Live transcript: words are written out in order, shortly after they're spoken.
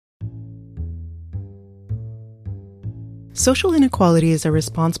Social inequalities are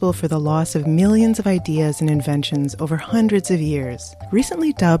responsible for the loss of millions of ideas and inventions over hundreds of years.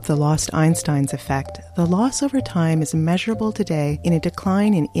 Recently dubbed the Lost Einsteins effect, the loss over time is measurable today in a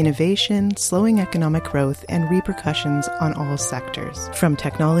decline in innovation, slowing economic growth, and repercussions on all sectors, from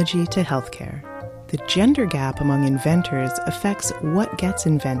technology to healthcare. The gender gap among inventors affects what gets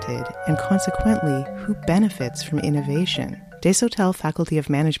invented and consequently who benefits from innovation. Desautels Faculty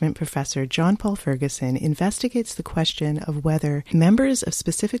of Management professor John Paul Ferguson investigates the question of whether members of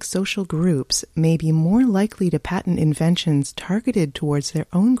specific social groups may be more likely to patent inventions targeted towards their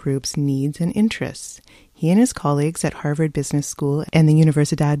own group's needs and interests. He and his colleagues at Harvard Business School and the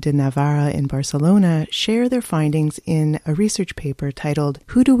Universidad de Navarra in Barcelona share their findings in a research paper titled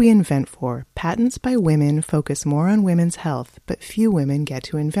 "Who Do We Invent For? Patents by Women Focus More on Women's Health, but Few Women Get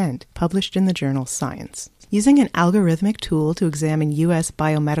to Invent," published in the journal Science. Using an algorithmic tool to examine U.S.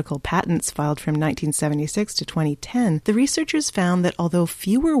 biomedical patents filed from 1976 to 2010, the researchers found that although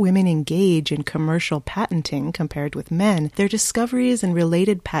fewer women engage in commercial patenting compared with men, their discoveries and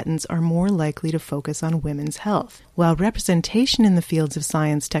related patents are more likely to focus on women's health. While representation in the fields of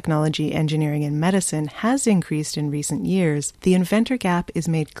science, technology, engineering, and medicine has increased in recent years, the inventor gap is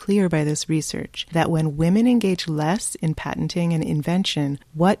made clear by this research that when women engage less in patenting and invention,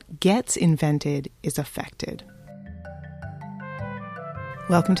 what gets invented is affected.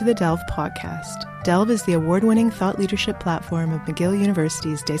 Welcome to the Delve podcast. Delve is the award-winning thought leadership platform of McGill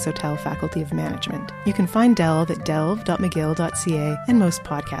University's Desautels Faculty of Management. You can find Delve at delve.mcgill.ca and most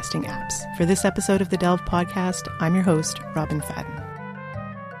podcasting apps. For this episode of the Delve podcast, I'm your host, Robin Fadden.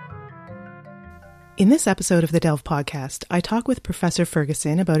 In this episode of the Delve podcast, I talk with Professor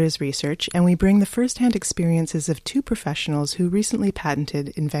Ferguson about his research, and we bring the first-hand experiences of two professionals who recently patented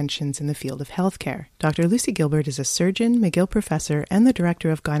inventions in the field of healthcare. Dr. Lucy Gilbert is a surgeon, McGill professor, and the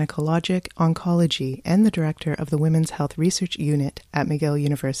director of gynecologic oncology, and the director of the Women's Health Research Unit at McGill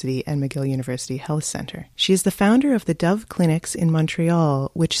University and McGill University Health Centre. She is the founder of the Dove Clinics in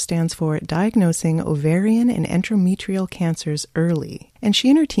Montreal, which stands for Diagnosing Ovarian and Endometrial Cancers Early. And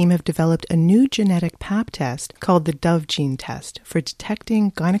she and her team have developed a new genetic pap test called the Dove Gene Test for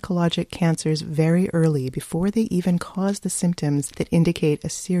detecting gynecologic cancers very early before they even cause the symptoms that indicate a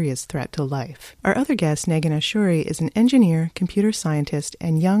serious threat to life. Our other guest, Negin Ashuri, is an engineer, computer scientist,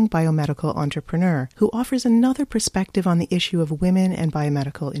 and young biomedical entrepreneur who offers another perspective on the issue of women and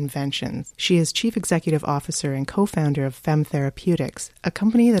biomedical inventions. She is chief executive officer and co-founder of Fem Therapeutics, a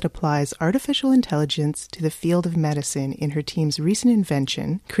company that applies artificial intelligence to the field of medicine in her team's recent invention,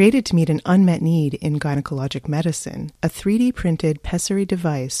 created to meet an unmet need in gynecologic medicine, a 3D printed pessary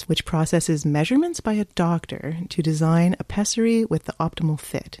device which processes measurements by a doctor to design a pessary with the optimal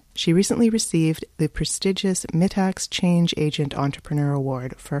fit. She recently received the prestigious Mitacs Change Agent Entrepreneur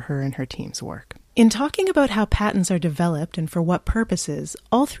Award for her and her team's work. In talking about how patents are developed and for what purposes,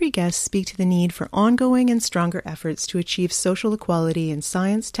 all three guests speak to the need for ongoing and stronger efforts to achieve social equality in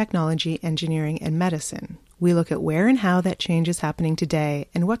science, technology, engineering, and medicine. We look at where and how that change is happening today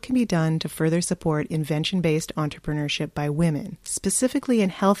and what can be done to further support invention-based entrepreneurship by women, specifically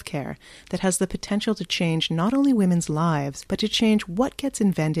in healthcare, that has the potential to change not only women's lives, but to change what gets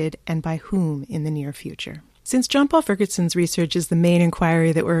invented and by whom in the near future. Since John Paul Ferguson's research is the main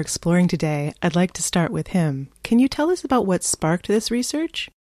inquiry that we're exploring today, I'd like to start with him. Can you tell us about what sparked this research?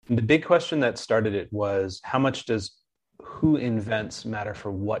 The big question that started it was, how much does who invents matter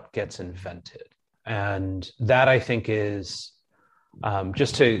for what gets invented? And that, I think, is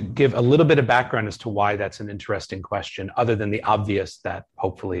just to give a little bit of background as to why that's an interesting question, other than the obvious that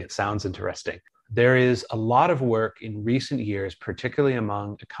hopefully it sounds interesting. There is a lot of work in recent years, particularly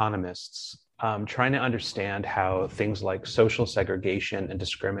among economists, trying to understand how things like social segregation and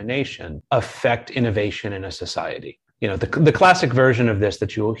discrimination affect innovation in a society. You know, the classic version of this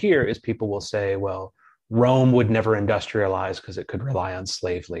that you will hear is people will say, well, Rome would never industrialize because it could rely on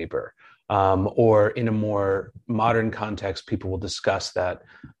slave labor. Or in a more modern context, people will discuss that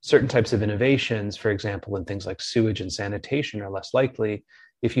certain types of innovations, for example, in things like sewage and sanitation, are less likely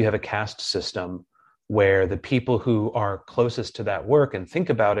if you have a caste system where the people who are closest to that work and think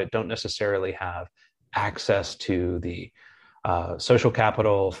about it don't necessarily have access to the social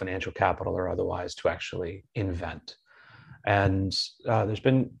capital, financial capital, or otherwise to actually invent. And there's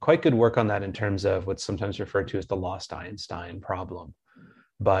been quite good work on that in terms of what's sometimes referred to as the lost Einstein problem.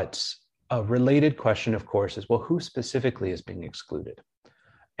 But a related question, of course, is, well, who specifically is being excluded?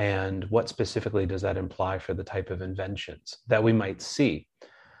 And what specifically does that imply for the type of inventions that we might see?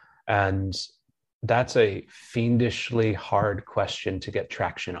 And that's a fiendishly hard question to get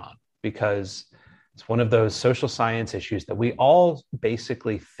traction on, because it's one of those social science issues that we all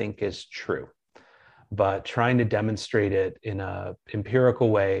basically think is true. but trying to demonstrate it in an empirical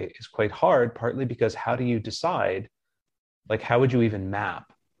way is quite hard, partly because how do you decide, like, how would you even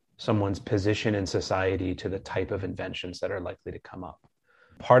map someone's position in society to the type of inventions that are likely to come up?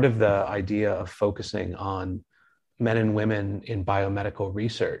 Part of the idea of focusing on men and women in biomedical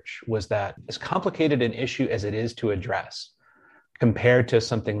research was that, as complicated an issue as it is to address, compared to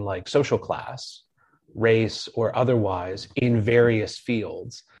something like social class, race, or otherwise in various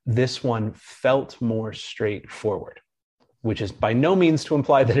fields, this one felt more straightforward, which is by no means to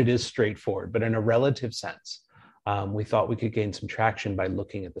imply that it is straightforward, but in a relative sense, we thought we could gain some traction by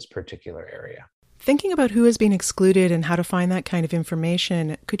looking at this particular area. Thinking about who has been excluded and how to find that kind of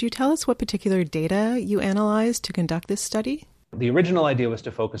information, could you tell us what particular data you analyzed to conduct this study? The original idea was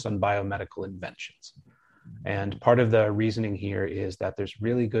to focus on biomedical inventions. And part of the reasoning here is that there's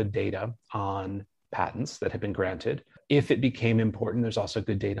really good data on patents that have been granted. If it became important, there's also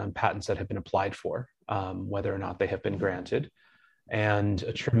good data on patents that have been applied for, whether or not they have been granted. And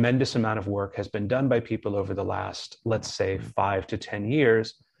a tremendous amount of work has been done by people over the last, let's say, 5 to 10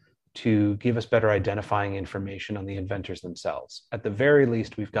 years to give us better identifying information on the inventors themselves. At the very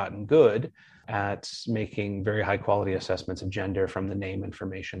least, we've gotten good at making very high quality assessments of gender from the name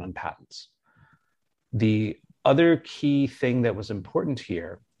information on patents. The other key thing that was important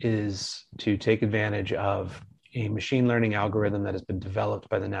here is to take advantage of a machine learning algorithm that has been developed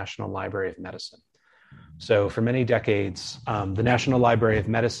by the National Library of Medicine. So for many decades, the National Library of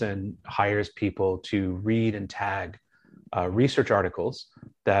Medicine hires people to read and tag research articles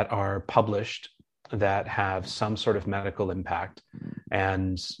that are published that have some sort of medical impact.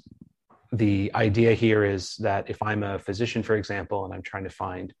 And the idea here is that if I'm a physician, for example, and I'm trying to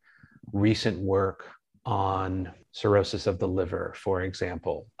find recent work on cirrhosis of the liver, for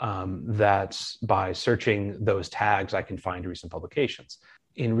example, that by searching those tags, I can find recent publications.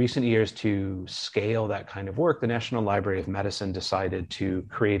 In recent years, to scale that kind of work, the National Library of Medicine decided to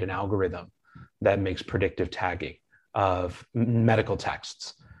create an algorithm that makes predictive tagging of medical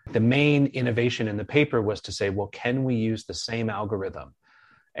texts. The main innovation in the paper was to say, well, can we use the same algorithm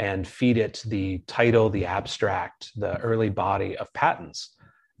and feed it the title, the abstract, the early body of patents,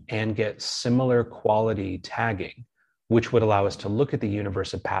 and get similar quality tagging, which would allow us to look at the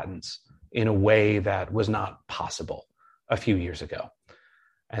universe of patents in a way that was not possible a few years ago.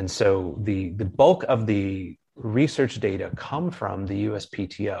 And so the bulk of the research data come from the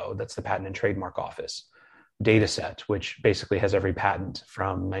USPTO, that's the Patent and Trademark Office, data set, which basically has every patent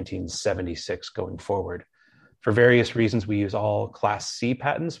from 1976 going forward. For various reasons, we use all Class C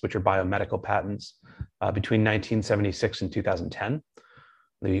patents, which are biomedical patents, between 1976 and 2010.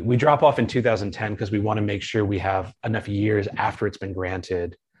 We drop off in 2010 because we want to make sure we have enough years after it's been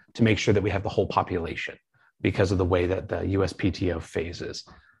granted to make sure that we have the whole population, because of the way that the USPTO phases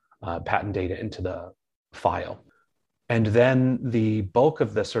patent data into the file. And then the bulk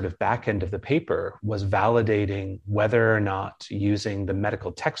of the sort of back end of the paper was validating whether or not using the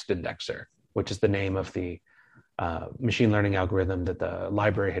medical text indexer, which is the name of the machine learning algorithm that the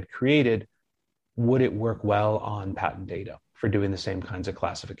library had created, would it work well on patent data for doing the same kinds of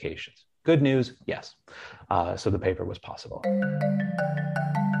classifications? Good news, yes. So the paper was possible.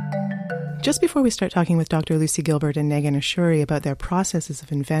 Just before we start talking with Dr. Lucy Gilbert and Negin Ashuri about their processes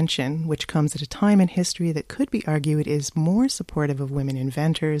of invention, which comes at a time in history that could be argued is more supportive of women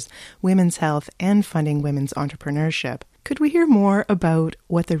inventors, women's health, and funding women's entrepreneurship, could we hear more about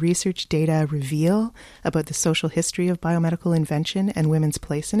what the research data reveal about the social history of biomedical invention and women's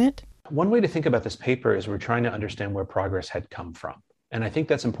place in it? One way to think about this paper is we're trying to understand where progress had come from. And I think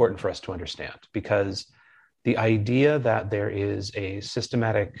that's important for us to understand, because the idea that there is a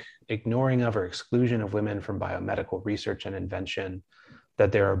systematic ignoring of or exclusion of women from biomedical research and invention,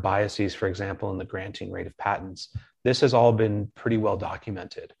 that there are biases, for example, in the granting rate of patents, this has all been pretty well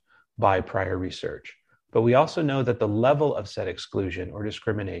documented by prior research. But we also know that the level of said exclusion or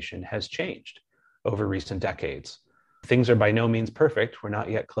discrimination has changed over recent decades. Things are by no means perfect. We're not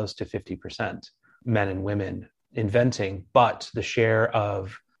yet close to 50% men and women inventing, but the share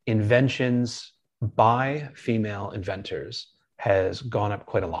of inventions by female inventors has gone up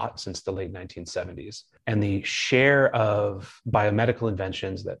quite a lot since the late 1970s. And the share of biomedical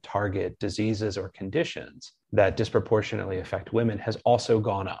inventions that target diseases or conditions that disproportionately affect women has also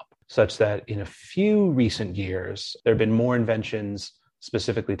gone up, such that in a few recent years, there have been more inventions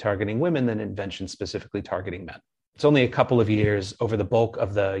specifically targeting women than inventions specifically targeting men. It's only a couple of years. Over the bulk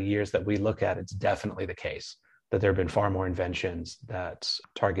of the years that we look at, it's definitely the case that there have been far more inventions that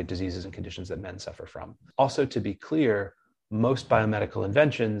target diseases and conditions that men suffer from. Also, to be clear, most biomedical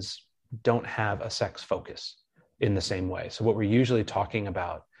inventions don't have a sex focus in the same way. So what we're usually talking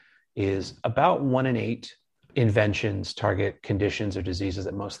about is about 1 in 8 inventions target conditions or diseases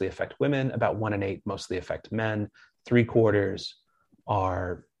that mostly affect women. About 1 in 8 mostly affect men. 3/4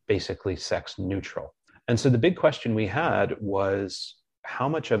 are basically sex neutral. And so the big question we had was, how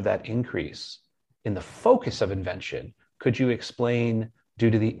much of that increase in the focus of invention could you explain due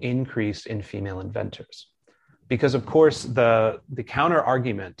to the increase in female inventors? Because of course, the counter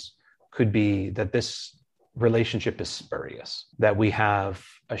argument could be that this relationship is spurious, that we have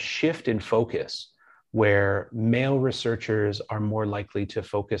a shift in focus where male researchers are more likely to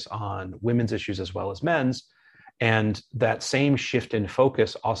focus on women's issues as well as men's. And that same shift in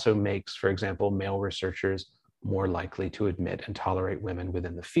focus also makes, for example, male researchers more likely to admit and tolerate women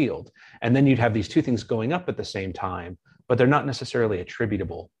within the field. And then you'd have these two things going up at the same time, but they're not necessarily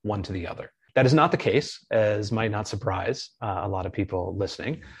attributable one to the other. That is not the case, as might not surprise a lot of people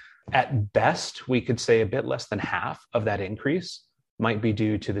listening. At best, we could say a bit less than half of that increase might be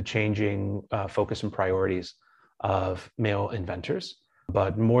due to the changing focus and priorities of male inventors.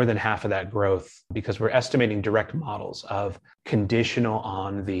 But more than half of that growth, because we're estimating direct models of conditional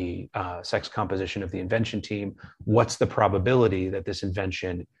on the sex composition of the invention team, what's the probability that this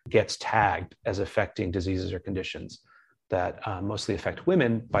invention gets tagged as affecting diseases or conditions that mostly affect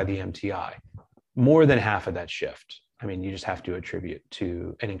women by the MTI? More than half of that shift, I mean, you just have to attribute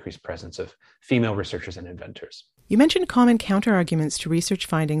to an increased presence of female researchers and inventors. You mentioned common counterarguments to research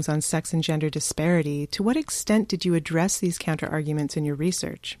findings on sex and gender disparity. To what extent did you address these counterarguments in your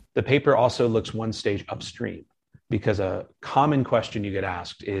research? The paper also looks one stage upstream, because a common question you get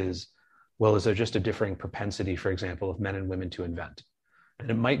asked is, well, is there just a differing propensity, for example, of men and women to invent? And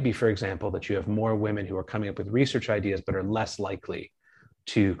it might be, for example, that you have more women who are coming up with research ideas but are less likely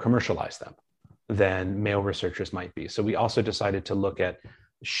to commercialize them than male researchers might be. So we also decided to look at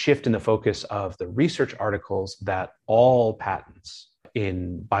shift in the focus of the research articles that all patents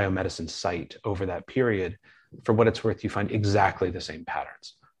in biomedicine cite over that period. For what it's worth, you find exactly the same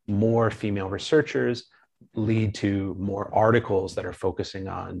patterns. More female researchers lead to more articles that are focusing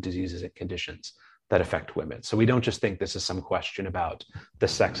on diseases and conditions that affect women. So we don't just think this is some question about the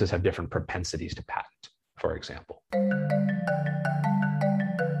sexes have different propensities to patent, for example.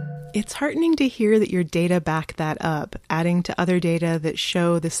 It's heartening to hear that your data back that up, adding to other data that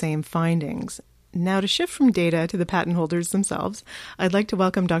show the same findings. Now, to shift from data to the patent holders themselves, I'd like to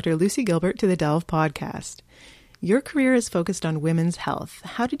welcome Dr. Lucy Gilbert to the Delve podcast. Your career is focused on women's health.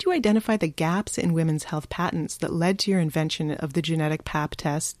 How did you identify the gaps in women's health patents that led to your invention of the genetic Pap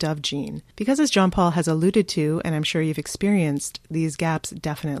test Dovegene? Because as John Paul has alluded to, and I'm sure you've experienced, these gaps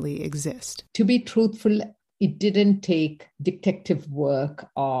definitely exist. To be truthful, it didn't take detective work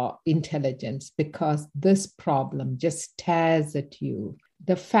or intelligence, because this problem just stares at you.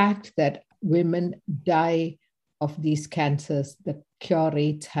 The fact that women die of these cancers, the cure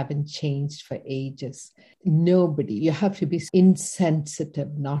rates haven't changed for ages. You have to be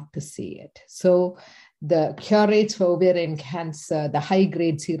insensitive not to see it. So the cure rates for ovarian cancer, the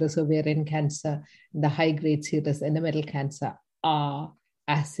high-grade serous ovarian cancer, the high-grade serous endometrial cancer are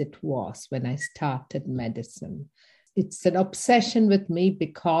as it was when I started medicine. It's an obsession with me,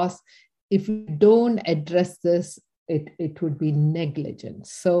 because if we don't address this, it would be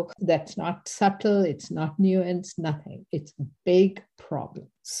negligence. So that's not subtle, it's not nuanced, nothing. It's a big problem.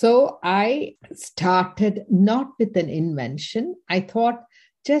 So I started not with an invention. I thought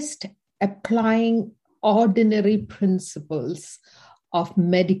just applying ordinary principles of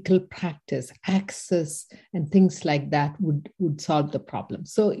medical practice, access, and things like that would solve the problem.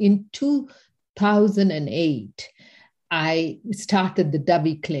 So in 2008, I started the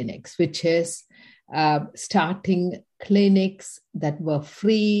Dovey Clinics, which is starting clinics that were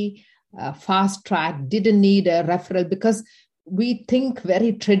free, fast track, didn't need a referral, because we think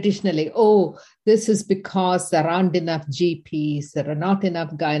very traditionally, this is because there aren't enough GPs, there are not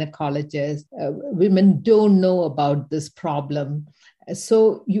enough gynecologists, women don't know about this problem.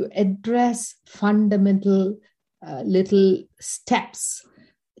 So you address fundamental little steps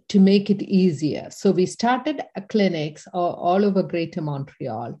to make it easier. So we started clinics all over Greater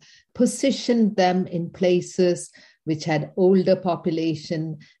Montreal, positioned them in places which had older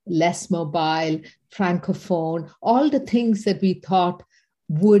population, less mobile, francophone, all the things that we thought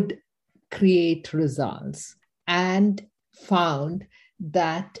would create results, and found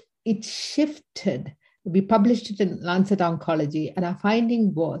that it shifted. We published it in Lancet Oncology, and our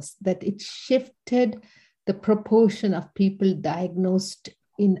finding was that it shifted the proportion of people diagnosed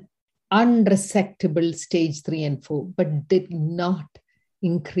in unresectable stage 3 and 4, but did not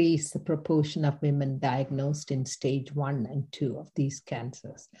increase the proportion of women diagnosed in stage 1 and 2 of these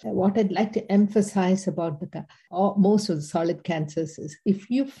cancers. What I'd like to emphasize about most of the solid cancers is if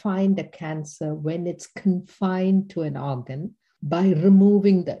you find a cancer when it's confined to an organ, by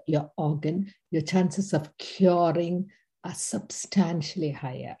removing your organ, your chances of curing are substantially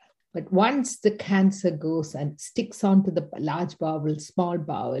higher. But once the cancer goes and sticks onto the large bowel, small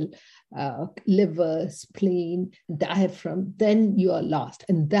bowel, liver, spleen, diaphragm, then you are lost.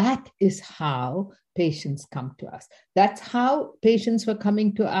 And that is how patients come to us. That's how patients were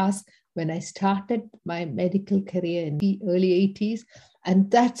coming to us when I started my medical career in the early 80s. And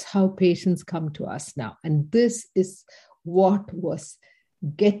that's how patients come to us now. And this is what was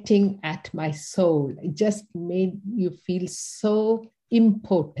getting at my soul. It just made you feel so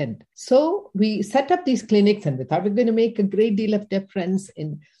important. So we set up these clinics and we thought we were going to make a great deal of difference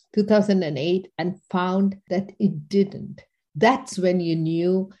in 2008 and found that it didn't. That's when you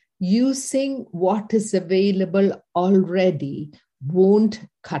knew using what is available already won't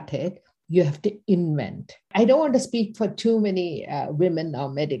cut it. You have to invent. I don't want to speak for too many women or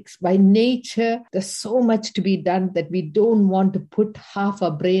medics. By nature, there's so much to be done that we don't want to put half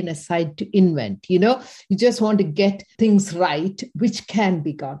our brain aside to invent. You just want to get things right, which can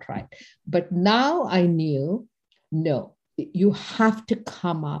be got right. But now I knew, no, you have to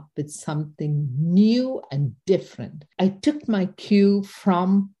come up with something new and different. I took my cue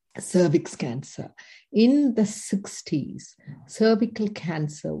from cervix cancer. In the 60s, cervical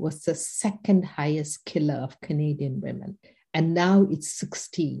cancer was the second highest killer of Canadian women, and now it's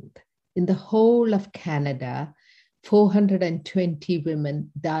 16th. In the whole of Canada, 420 women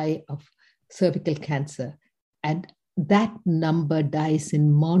die of cervical cancer, and that number dies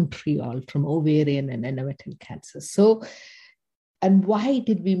in Montreal from ovarian and endometrial cancer. So, and why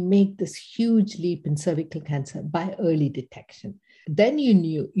did we make this huge leap in cervical cancer? By early detection. Then you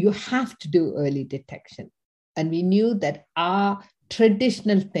knew you have to do early detection. And we knew that our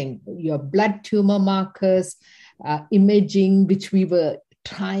traditional thing, your blood tumor markers, imaging, which we were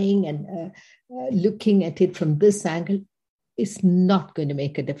trying and looking at it from this angle, is not going to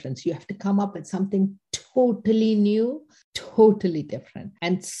make a difference. You have to come up with something totally new, totally different.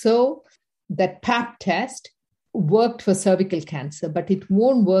 And so that Pap test worked for cervical cancer, but it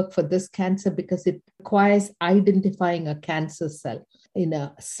won't work for this cancer because it requires identifying a cancer cell in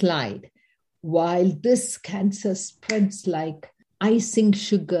a slide. While this cancer spreads like icing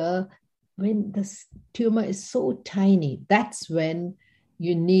sugar, when the tumor is so tiny, that's when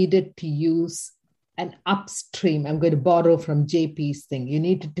you needed to use an upstream. I'm going to borrow from JP's thing. You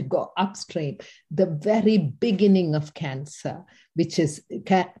needed to go upstream, the very beginning of cancer, which is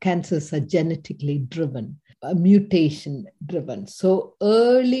cancers are genetically driven, mutation driven. So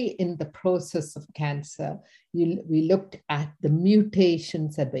early in the process of cancer, we looked at the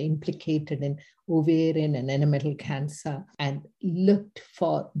mutations that were implicated in ovarian and endometrial cancer and looked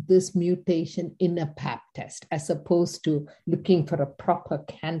for this mutation in a Pap test as opposed to looking for a proper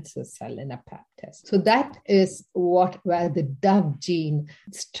cancer cell in a Pap test. So that is where the DOVE gene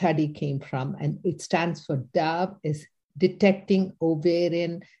study came from, and it stands for DOVE is detecting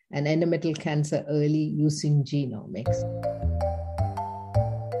ovarian and endometrial cancer early using genomics.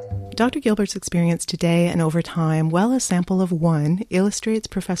 Dr. Gilbert's experience today and over time, well, a sample of one, illustrates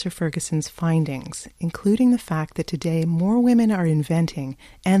Professor Ferguson's findings, including the fact that today more women are inventing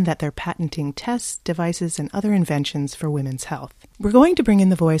and that they're patenting tests, devices, and other inventions for women's health. We're going to bring in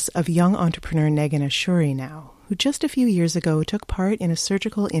the voice of young entrepreneur Negin Ashuri now, who just a few years ago took part in a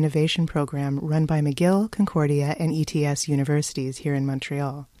surgical innovation program run by McGill, Concordia, and ETS universities here in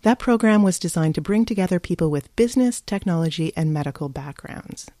Montreal. That program was designed to bring together people with business, technology, and medical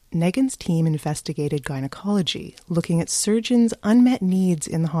backgrounds. Negin's team investigated gynecology, looking at surgeons' unmet needs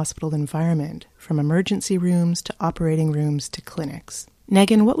in the hospital environment, from emergency rooms to operating rooms to clinics.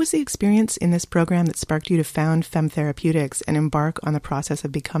 Negin, what was the experience in this program that sparked you to found Fem Therapeutics and embark on the process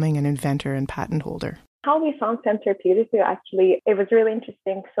of becoming an inventor and patent holder? How we found Fem Therapeutics, it was really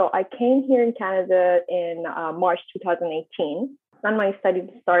interesting. So I came here in Canada in March 2018. And my study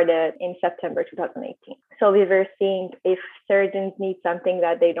started in September 2018. So we were seeing if surgeons need something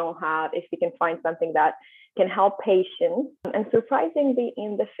that they don't have, if we can find something that can help patients. And surprisingly,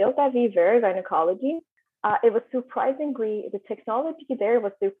 in the field that we were, gynecology, the technology there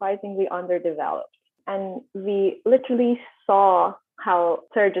was surprisingly underdeveloped. And we literally saw how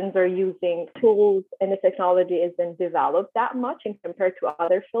surgeons are using tools and the technology isn't developed that much in compared to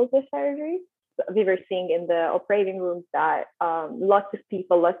other fields of surgery. We were seeing in the operating rooms that lots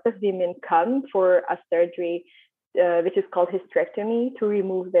of women come for a surgery, which is called hysterectomy, to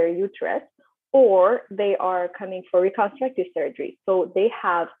remove their uterus. or they are coming for reconstructive surgery. So they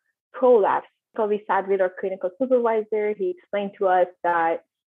have prolapse. So we sat with our clinical supervisor. He explained to us that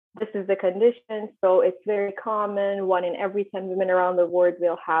this is the condition. So it's very common. 1 in every 10 women around the world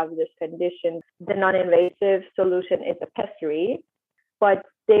will have this condition. The non-invasive solution is a pessary, but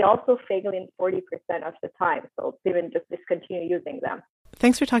they also fail in 40% of the time. So women just discontinue using them.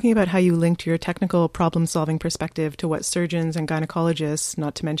 Thanks for talking about how you linked your technical problem-solving perspective to what surgeons and gynecologists,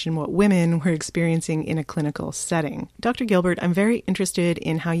 not to mention what women, were experiencing in a clinical setting. Dr. Gilbert, I'm very interested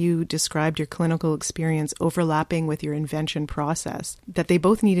in how you described your clinical experience overlapping with your invention process, that they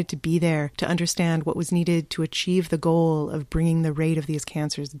both needed to be there to understand what was needed to achieve the goal of bringing the rate of these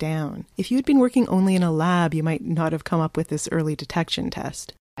cancers down. If you had been working only in a lab, you might not have come up with this early detection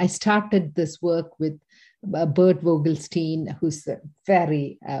test. I started this work with Bert Vogelstein, who's a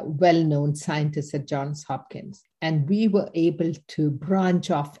very well-known scientist at Johns Hopkins. And we were able to branch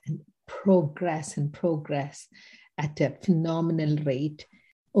off and progress at a phenomenal rate.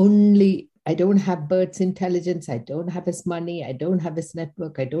 Only I don't have Bert's intelligence, I don't have his money, I don't have his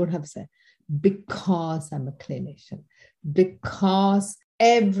network, I don't have his, because I'm a clinician. Because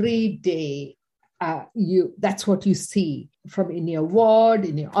every day, that's what you see from in your ward,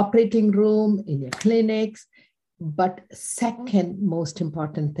 in your operating room, in your clinics. But second most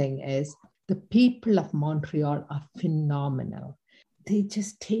important thing is the people of Montreal are phenomenal. They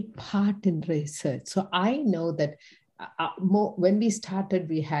just take part in research. So I know that when we started,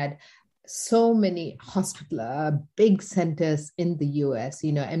 we had so many hospital, big centers in the US,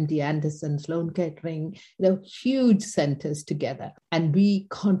 MD Anderson, Sloan Kettering, huge centers together. And we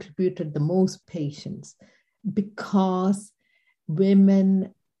contributed the most patients because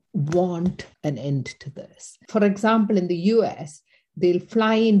women want an end to this. For example, in the US, they'll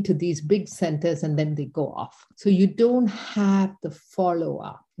fly into these big centers and then they go off. So you don't have the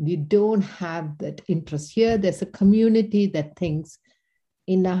follow-up. You don't have that interest. Here, there's a community that thinks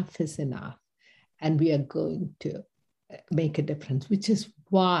enough is enough, and we are going to make a difference, which is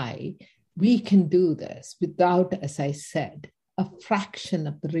why we can do this without, as I said, a fraction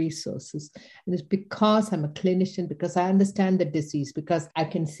of the resources. And it's because I'm a clinician, because I understand the disease, because I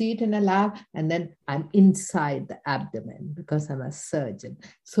can see it in a lab, and then I'm inside the abdomen because I'm a surgeon.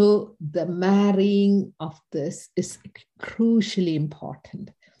 So the marrying of this is crucially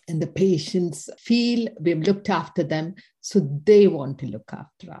important. And the patients feel we've looked after them, so they want to look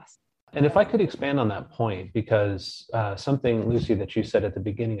after us. And if I could expand on that point, because something, Lucy, that you said at the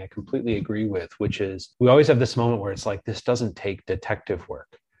beginning, I completely agree with, which is we always have this moment where it's like, this doesn't take detective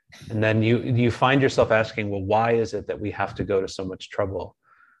work. And then you find yourself asking, well, why is it that we have to go to so much trouble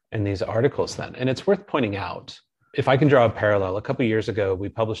in these articles then? And it's worth pointing out, if I can draw a parallel, a couple of years ago, we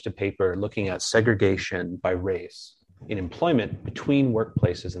published a paper looking at segregation by race in employment between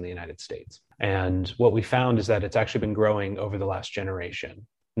workplaces in the United States. And what we found is that it's actually been growing over the last generation,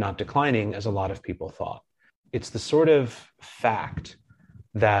 not declining as a lot of people thought. It's the sort of fact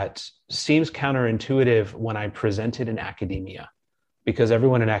that seems counterintuitive when I present it in academia, because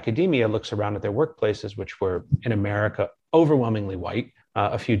everyone in academia looks around at their workplaces, which were in America overwhelmingly white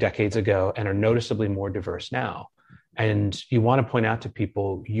a few decades ago and are noticeably more diverse now. And you want to point out to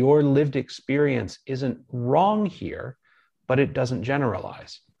people, your lived experience isn't wrong here, but it doesn't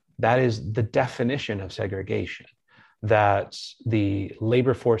generalize. That is the definition of segregation, that the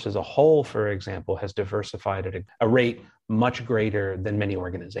labor force as a whole, for example, has diversified at a rate much greater than many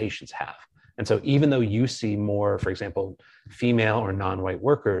organizations have. And so even though you see more, for example, female or non-white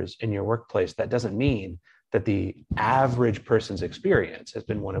workers in your workplace, that doesn't mean that the average person's experience has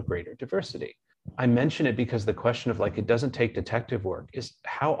been one of greater diversity. I mention it because the question of it doesn't take detective work is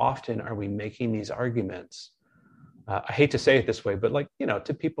how often are we making these arguments? I hate to say it this way, but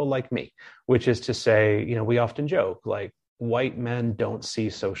to people like me, which is to say, we often joke, white men don't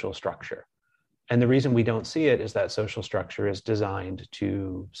see social structure. And the reason we don't see it is that social structure is designed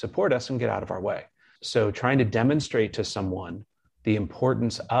to support us and get out of our way. So trying to demonstrate to someone the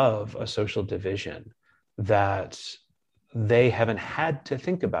importance of a social division that they haven't had to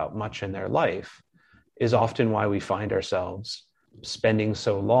think about much in their life is often why we find ourselves spending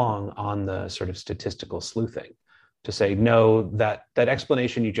so long on the sort of statistical sleuthing to say, no, that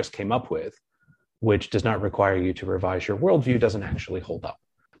explanation you just came up with, which does not require you to revise your worldview, doesn't actually hold up.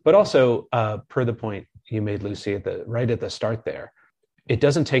 But also, per the point you made, Lucy, right at the start there, it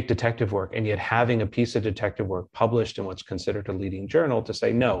doesn't take detective work, and yet having a piece of detective work published in what's considered a leading journal to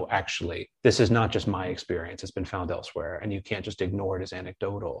say, no, actually, this is not just my experience, it's been found elsewhere, and you can't just ignore it as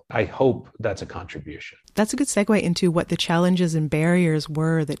anecdotal. I hope that's a contribution. That's a good segue into what the challenges and barriers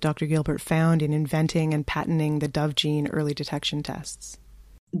were that Dr. Gilbert found in inventing and patenting the Dove gene early detection tests.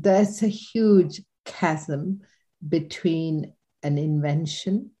 there's a huge chasm between an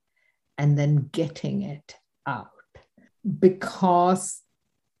invention and then getting it out. Because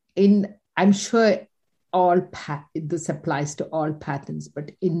I'm sure this applies to all patents,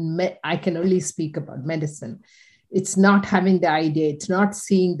 but I can only speak about medicine. It's not having the idea. It's not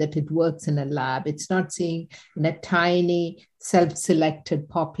seeing that it works in a lab. It's not seeing in a tiny self-selected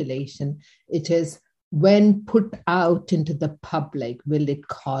population. It is when put out into the public, will it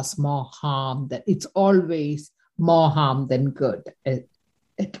cause more harm? That it's always more harm than good. It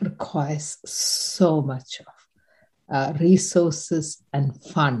requires so much of resources and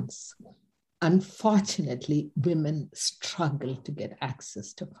funds. Unfortunately, women struggle to get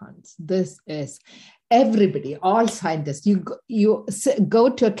access to funds. This is everybody, all scientists. You go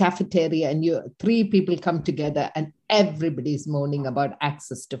to a cafeteria and 3 people come together and everybody's moaning about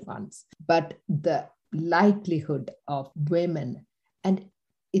access to funds. But the likelihood of women, and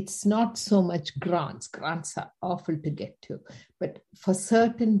it's not so much grants. Grants are awful to get to. But for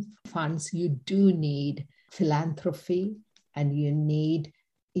certain funds, you do need philanthropy and you need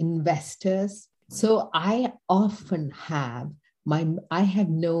investors. So I often have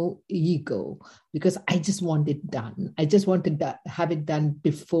no ego because I just want it done. I just want to have it done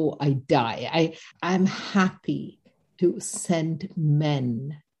before I die. I'm happy to send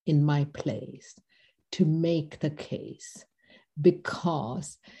men in my place to make the case,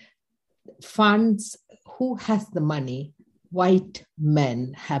 because funds, who has the money? White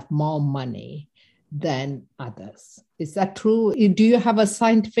men have more money than others. Is that true? Do you have a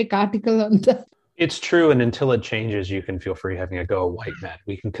scientific article on that? It's true. And until it changes, you can feel free having a go at white men.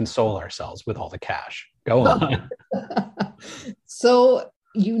 We can console ourselves with all the cash. Go on. So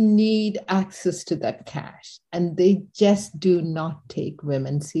you need access to that cash. And they just do not take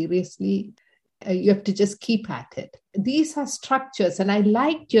women seriously. You have to just keep at it. These are structures. And I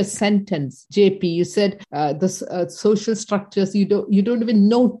liked your sentence, JP. You said the social structures, you don't even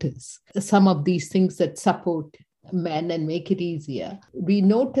notice some of these things that support men and make it easier. We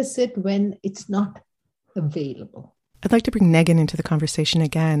notice it when it's not available. I'd like to bring Negin into the conversation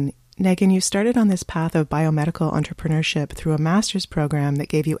again. Negin, you started on this path of biomedical entrepreneurship through a master's program that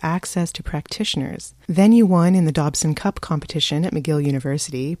gave you access to practitioners. Then you won in the Dobson Cup competition at McGill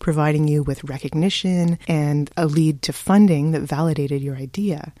University, providing you with recognition and a lead to funding that validated your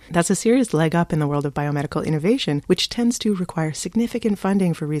idea. That's a serious leg up in the world of biomedical innovation, which tends to require significant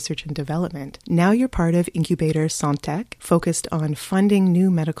funding for research and development. Now you're part of Incubator Santec, focused on funding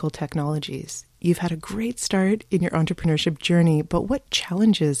new medical technologies. You've had a great start in your entrepreneurship journey, but what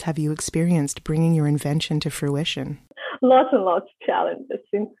challenges have you experienced bringing your invention to fruition? Lots and lots of challenges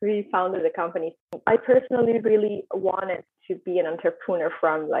since we founded the company. I personally really wanted to be an entrepreneur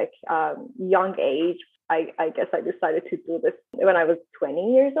from young age. I guess I decided to do this when I was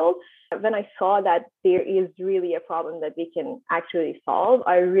 20 years old. When I saw that there is really a problem that we can actually solve,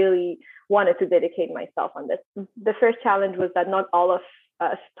 I really wanted to dedicate myself on this. The first challenge was that not all of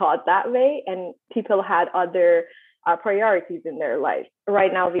us thought that way, and people had other priorities in their life.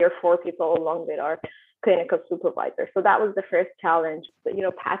 Right now, we are 4 people along with our clinical supervisor. So that was the first challenge. But,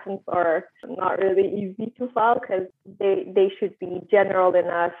 patents are not really easy to file because they should be general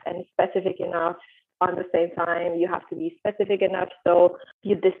enough and specific enough. On the same time, you have to be specific enough so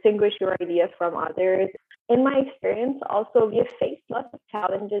you distinguish your idea from others. In my experience, also, we have faced lots of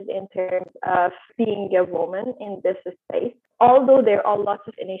challenges in terms of being a woman in this space. Although there are lots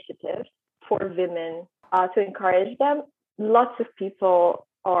of initiatives for women to encourage them, lots of people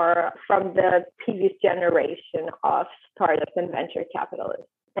are from the previous generation of startups and venture capitalists.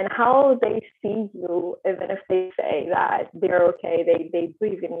 And how they see you, even if they say that they're okay, they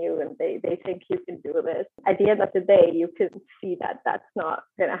believe in you and they think you can do this. At the end of the day, you can see that that's not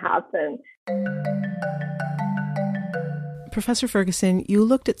going to happen. Professor Ferguson, you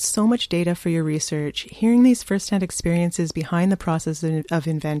looked at so much data for your research. Hearing these firsthand experiences behind the process of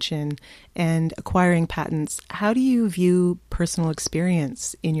invention and acquiring patents, how do you view personal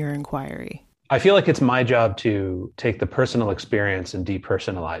experience in your inquiry? I feel like it's my job to take the personal experience and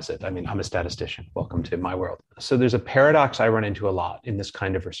depersonalize it. I mean, I'm a statistician. Welcome to my world. So there's a paradox I run into a lot in this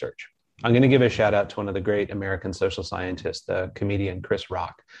kind of research. I'm going to give a shout out to one of the great American social scientists, the comedian Chris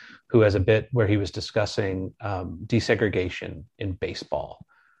Rock, who has a bit where he was discussing desegregation in baseball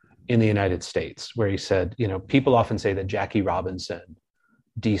in the United States, where he said, people often say that Jackie Robinson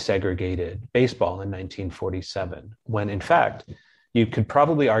desegregated baseball in 1947, when in fact, you could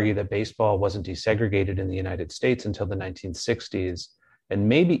probably argue that baseball wasn't desegregated in the United States until the 1960s and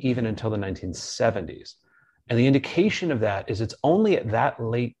maybe even until the 1970s. And the indication of that is it's only at that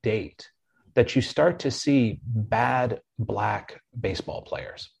late date that you start to see bad Black baseball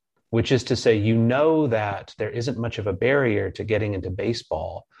players, which is to say, you know that there isn't much of a barrier to getting into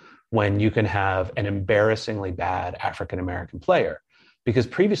baseball when you can have an embarrassingly bad African-American player, because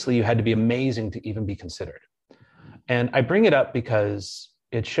previously you had to be amazing to even be considered. And I bring it up because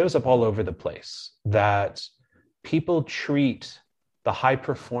it shows up all over the place that people treat the high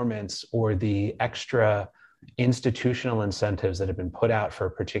performance or the extra institutional incentives that have been put out for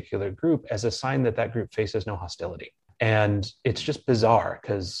a particular group as a sign that that group faces no hostility. And it's just bizarre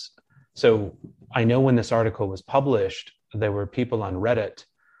because, so I know when this article was published, there were people on Reddit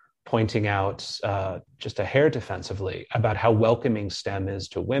pointing out just a hair defensively about how welcoming STEM is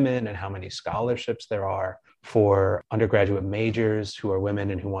to women and how many scholarships there are for undergraduate majors who are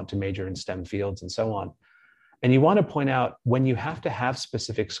women and who want to major in STEM fields and so on. And you want to point out, when you have to have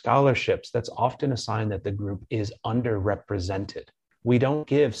specific scholarships, that's often a sign that the group is underrepresented. We don't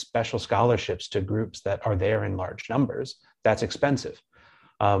give special scholarships to groups that are there in large numbers. That's expensive.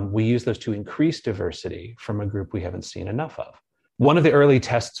 We use those to increase diversity from a group we haven't seen enough of. One of the early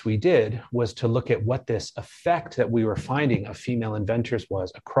tests we did was to look at what this effect that we were finding of female inventors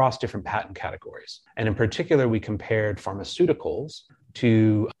was across different patent categories. And in particular, we compared pharmaceuticals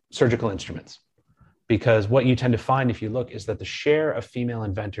to surgical instruments. Because what you tend to find if you look is that the share of female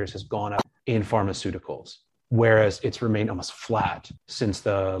inventors has gone up in pharmaceuticals, whereas it's remained almost flat since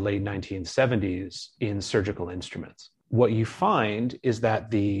the late 1970s in surgical instruments. What you find is that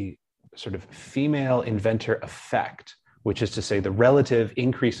the sort of female inventor effect, which is to say the relative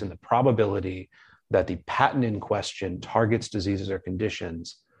increase in the probability that the patent in question targets diseases or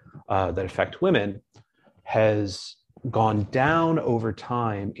conditions that affect women, has gone down over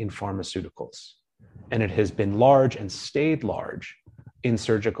time in pharmaceuticals. And it has been large and stayed large in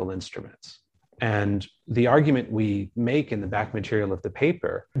surgical instruments. And the argument we make in the back material of the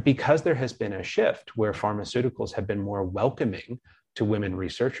paper, because there has been a shift where pharmaceuticals have been more welcoming to women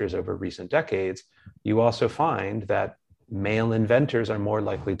researchers over recent decades, you also find that male inventors are more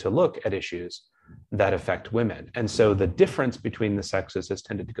likely to look at issues that affect women. And so the difference between the sexes has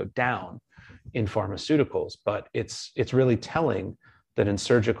tended to go down in pharmaceuticals, but it's really telling that in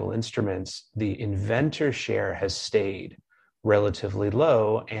surgical instruments, the inventor share has stayed relatively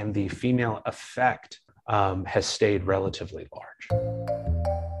low and the female effect has stayed relatively large.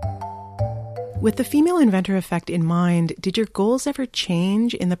 With the female inventor effect in mind, did your goals ever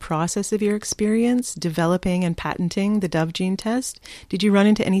change in the process of your experience developing and patenting the Dove gene test? Did you run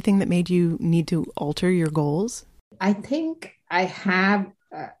into anything that made you need to alter your goals? I think I have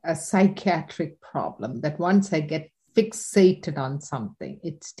a psychiatric problem that once I get fixated on something,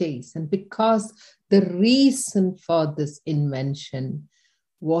 it stays. And because the reason for this invention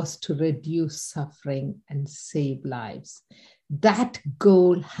was to reduce suffering and save lives, that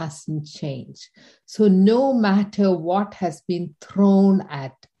goal hasn't changed. So no matter what has been thrown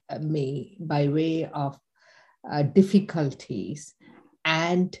at me by way of difficulties,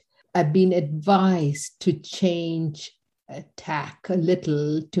 and I've been advised to change tack a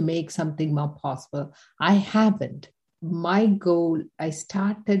little to make something more possible, I haven't. My goal, I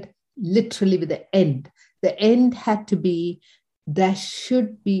started literally with the end. The end had to be, there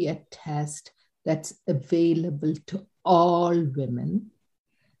should be a test that's available to all women,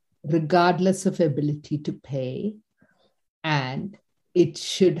 regardless of ability to pay. And it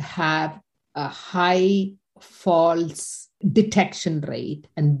should have a high false detection rate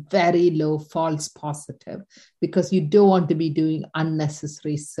and very low false positive, because you don't want to be doing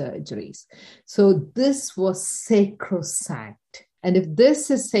unnecessary surgeries. So this was sacrosanct. And if this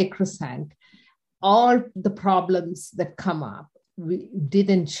is sacrosanct, all the problems that come up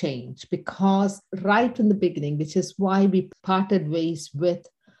didn't change, because right from the beginning, which is why we parted ways with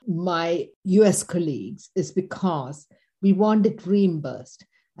my US colleagues, is because we want it reimbursed.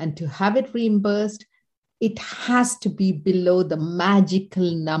 And to have it reimbursed, it has to be below the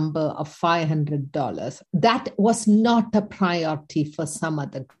magical number of $500. That was not a priority for some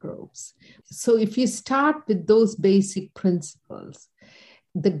other groups. So if you start with those basic principles,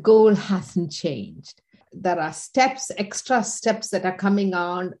 the goal hasn't changed. There are steps, extra steps that are coming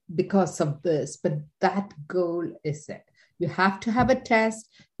on because of this, but that goal is it. You have to have a test.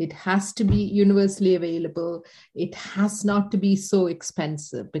 It has to be universally available. It has not to be so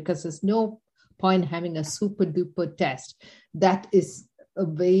expensive, because there's no point having a super duper test that is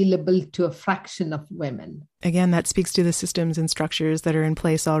available to a fraction of women. Again, that speaks to the systems and structures that are in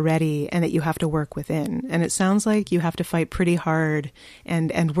place already and that you have to work within. And it sounds like you have to fight pretty hard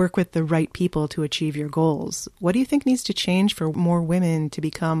and work with the right people to achieve your goals. What do you think needs to change for more women to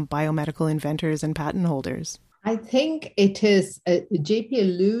become biomedical inventors and patent holders? I think it is, JP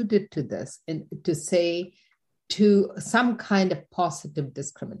alluded to this, to say to some kind of positive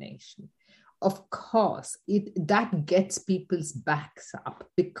discrimination. Of course, that gets people's backs up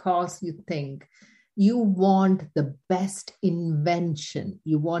because you think you want the best invention,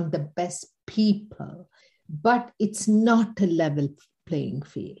 you want the best people, but it's not a level playing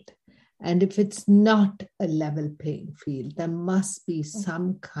field. And if it's not a level playing field, there must be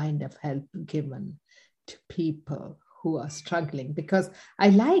some kind of help given to people who are struggling. Because I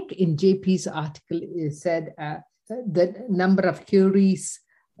like in JP's article, it said the number of Curies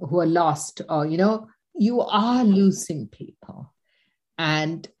who are lost, or, you are losing people.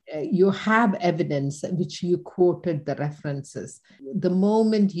 And you have evidence, which you quoted the references. The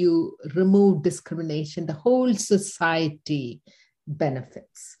moment you remove discrimination, the whole society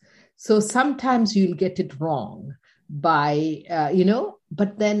benefits. So sometimes you'll get it wrong by,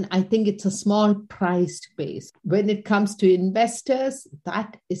 but then I think it's a small price to pay. When it comes to investors,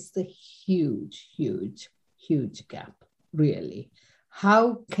 that is the huge, huge, huge gap, really.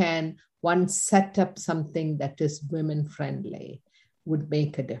 How can one set up something that is women friendly would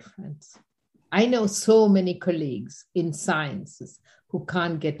make a difference? I know so many colleagues in sciences who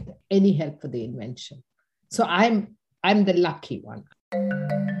can't get any help for the invention. So I'm the lucky one.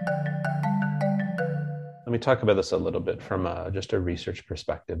 Let me talk about this a little bit from just a research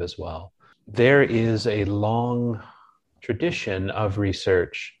perspective as well. There is a long tradition of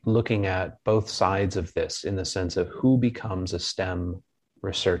research looking at both sides of this in the sense of who becomes a STEM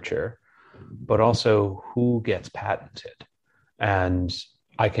researcher, but also who gets patented. And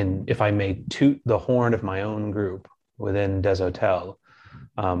if I may toot the horn of my own group within Desautel,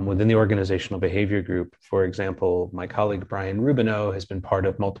 within the organizational behavior group, for example, my colleague Brian Rubineau has been part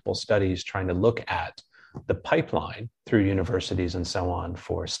of multiple studies trying to look at the pipeline through universities and so on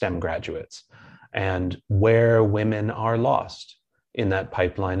for STEM graduates and where women are lost in that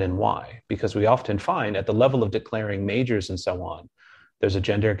pipeline and why. Because we often find at the level of declaring majors and so on, there's a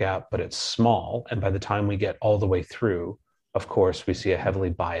gender gap, but it's small. And by the time we get all the way through, of course, we see a heavily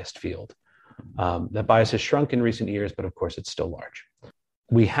biased field. That bias has shrunk in recent years, but of course, it's still large.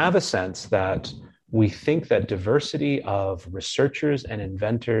 We have a sense that we think that diversity of researchers and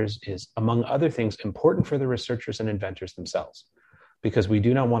inventors is, among other things, important for the researchers and inventors themselves, because we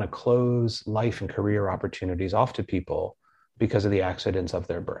do not want to close life and career opportunities off to people because of the accidents of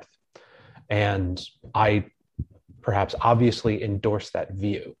their birth. And I perhaps obviously endorse that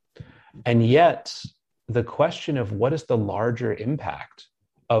view. And yet, the question of what is the larger impact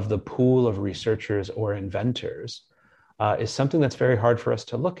of the pool of researchers or inventors is something that's very hard for us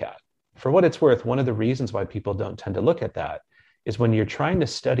to look at. For what it's worth, one of the reasons why people don't tend to look at that is when you're trying to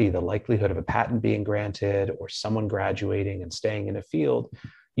study the likelihood of a patent being granted or someone graduating and staying in a field,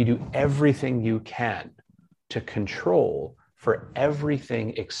 you do everything you can to control for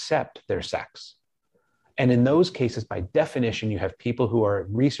everything except their sex. And in those cases, by definition, you have people who are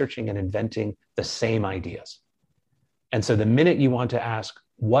researching and inventing the same ideas. And so the minute you want to ask,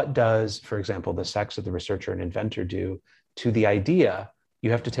 what does, for example, the sex of the researcher and inventor do to the idea,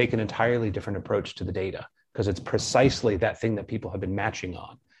 you have to take an entirely different approach to the data, because it's precisely that thing that people have been matching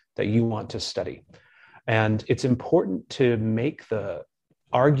on that you want to study. And it's important to make the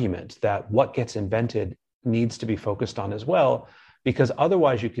argument that what gets invented needs to be focused on as well, because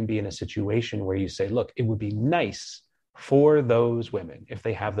otherwise you can be in a situation where you say, look, it would be nice for those women if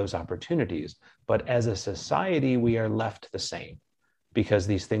they have those opportunities, but as a society, we are left the same because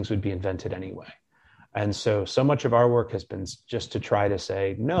these things would be invented anyway. And so much of our work has been just to try to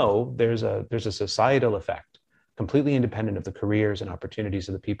say, no, there's a societal effect, completely independent of the careers and opportunities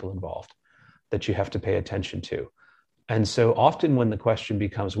of the people involved, that you have to pay attention to. And so often when the question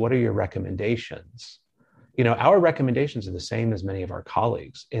becomes, what are your recommendations? Our recommendations are the same as many of our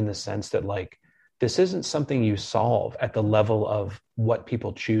colleagues in the sense that, this isn't something you solve at the level of what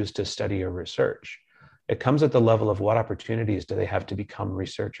people choose to study or research. It comes at the level of what opportunities do they have to become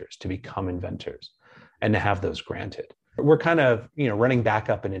researchers, to become inventors, and to have those granted. We're kind of, running back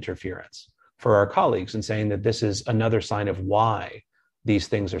up an interference for our colleagues and saying that this is another sign of why these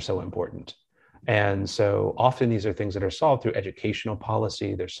things are so important. And so often these are things that are solved through educational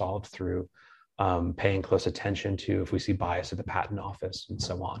policy. They're solved through paying close attention to if we see bias at the patent office and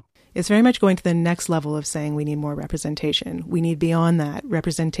so on. It's very much going to the next level of saying we need more representation. We need beyond that.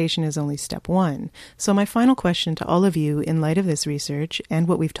 Representation is only step one. So my final question to all of you in light of this research and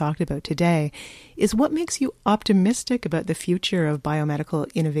what we've talked about today is, what makes you optimistic about the future of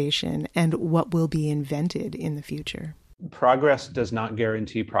biomedical innovation and what will be invented in the future? Progress does not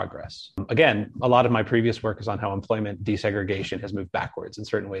guarantee progress. Again, a lot of my previous work is on how employment desegregation has moved backwards in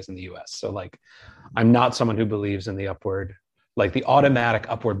certain ways in the US. So I'm not someone who believes in the automatic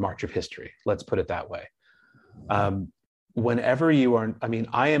upward march of history. Let's put it that way. I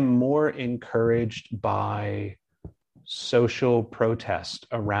am more encouraged by social protest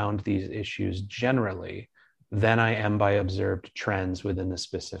around these issues generally than I am by observed trends within the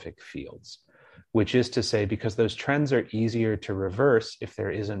specific fields, which is to say, because those trends are easier to reverse if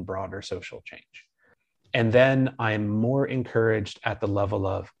there isn't broader social change. And then I'm more encouraged at the level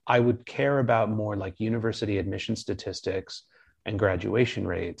of, I would care about more like university admission statistics and graduation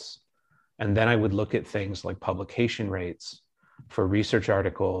rates. And then I would look at things like publication rates for research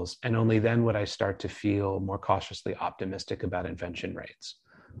articles. And only then would I start to feel more cautiously optimistic about invention rates.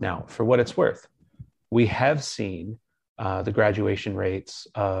 Now, for what it's worth, we have seen the graduation rates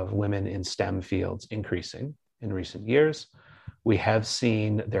of women in STEM fields increasing in recent years. We have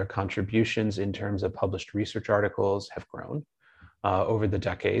seen their contributions in terms of published research articles have grown over the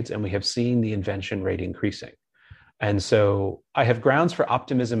decades, and we have seen the invention rate increasing. And so I have grounds for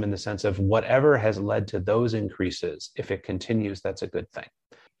optimism in the sense of whatever has led to those increases, if it continues, that's a good thing.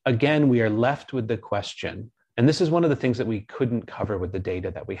 Again, we are left with the question, and this is one of the things that we couldn't cover with the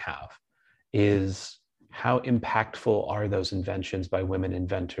data that we have, is how impactful are those inventions by women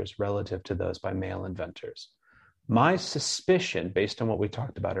inventors relative to those by male inventors? My suspicion, based on what we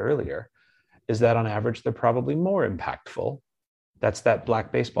talked about earlier, is that on average, they're probably more impactful. That's that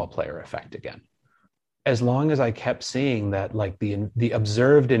black baseball player effect again. As long as I kept seeing that like the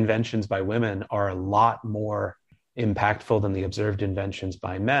observed inventions by women are a lot more impactful than the observed inventions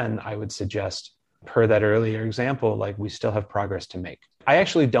by men, I would suggest, per that earlier example, like we still have progress to make. I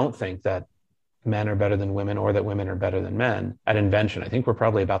actually don't think that men are better than women or that women are better than men at invention. I think we're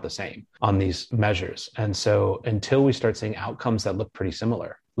probably about the same on these measures. And so until we start seeing outcomes that look pretty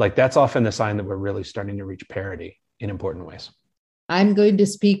similar, like that's often the sign that we're really starting to reach parity in important ways. I'm going to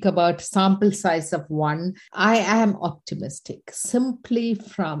speak about sample size of 1. I am optimistic simply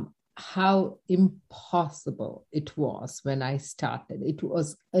from how impossible it was when I started. It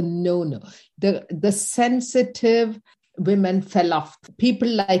was a no-no. The sensitive women fell off. People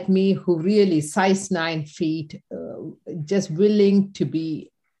like me who really size 9 feet, just willing to be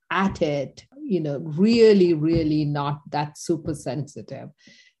at it, really, really not that super sensitive,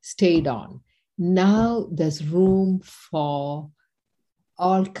 stayed on. Now there's room for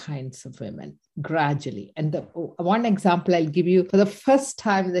all kinds of women gradually. And the one example I'll give you, for the first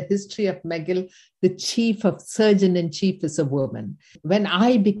time in the history of McGill, the surgeon-in-chief is a woman. When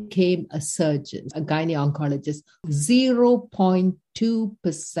I became a surgeon, a gynae oncologist,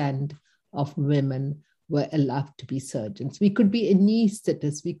 0.2% of women were allowed to be surgeons. We could be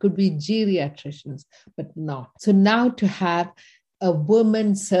anesthetists, we could be geriatricians, but not. So now to have a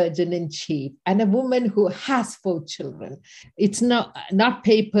woman surgeon-in-chief and a woman who has 4 children. It's not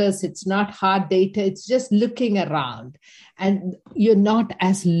papers, it's not hard data, it's just looking around. And you're not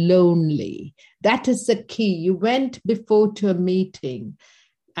as lonely. That is the key. You went before to a meeting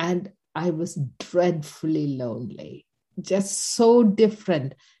and I was dreadfully lonely. Just so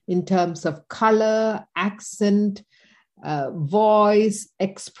different in terms of color, accent, voice,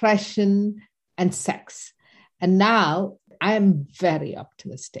 expression, and sex. And now I am very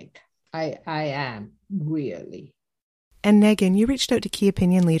optimistic. I am, really. And Negin, you reached out to key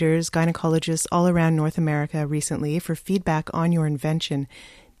opinion leaders, gynecologists all around North America recently for feedback on your invention.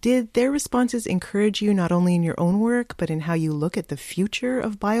 Did their responses encourage you not only in your own work, but in how you look at the future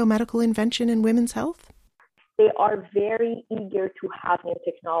of biomedical invention in women's health? They are very eager to have new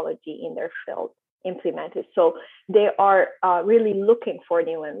technology in their field implemented. So they are really looking for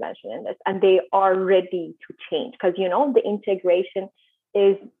new invention in this, and they are ready to change because, the integration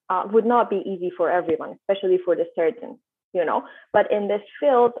would not be easy for everyone, especially for the surgeons, But in this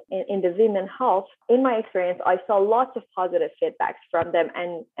field, in the women's health, in my experience, I saw lots of positive feedbacks from them,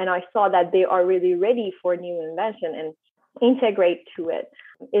 and I saw that they are really ready for new invention and integrate to it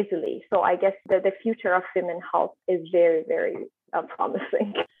easily. So I guess that the future of women's health is very, very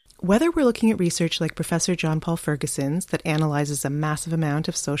promising. Whether we're looking at research like Professor John Paul Ferguson's that analyzes a massive amount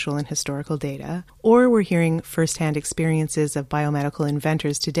of social and historical data, or we're hearing firsthand experiences of biomedical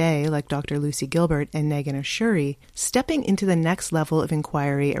inventors today like Dr. Lucy Gilbert and Negin Ashuri, stepping into the next level of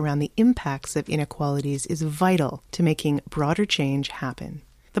inquiry around the impacts of inequalities is vital to making broader change happen.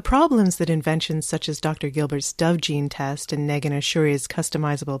 The problems that inventions such as Dr. Gilbert's Dove gene test and Negan Ashuria's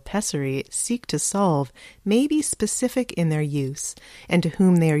customizable pessary seek to solve may be specific in their use and to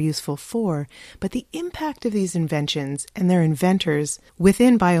whom they are useful for, but the impact of these inventions and their inventors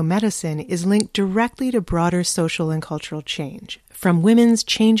within biomedicine is linked directly to broader social and cultural change, from women's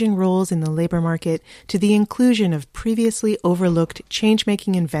changing roles in the labor market to the inclusion of previously overlooked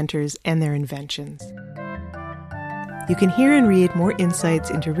change-making inventors and their inventions. You can hear and read more insights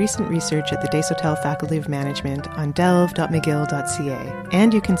into recent research at the Desautels Faculty of Management on delve.mcgill.ca,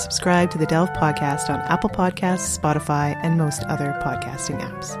 and you can subscribe to the Delve podcast on Apple Podcasts, Spotify, and most other podcasting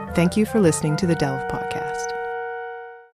apps. Thank you for listening to the Delve podcast.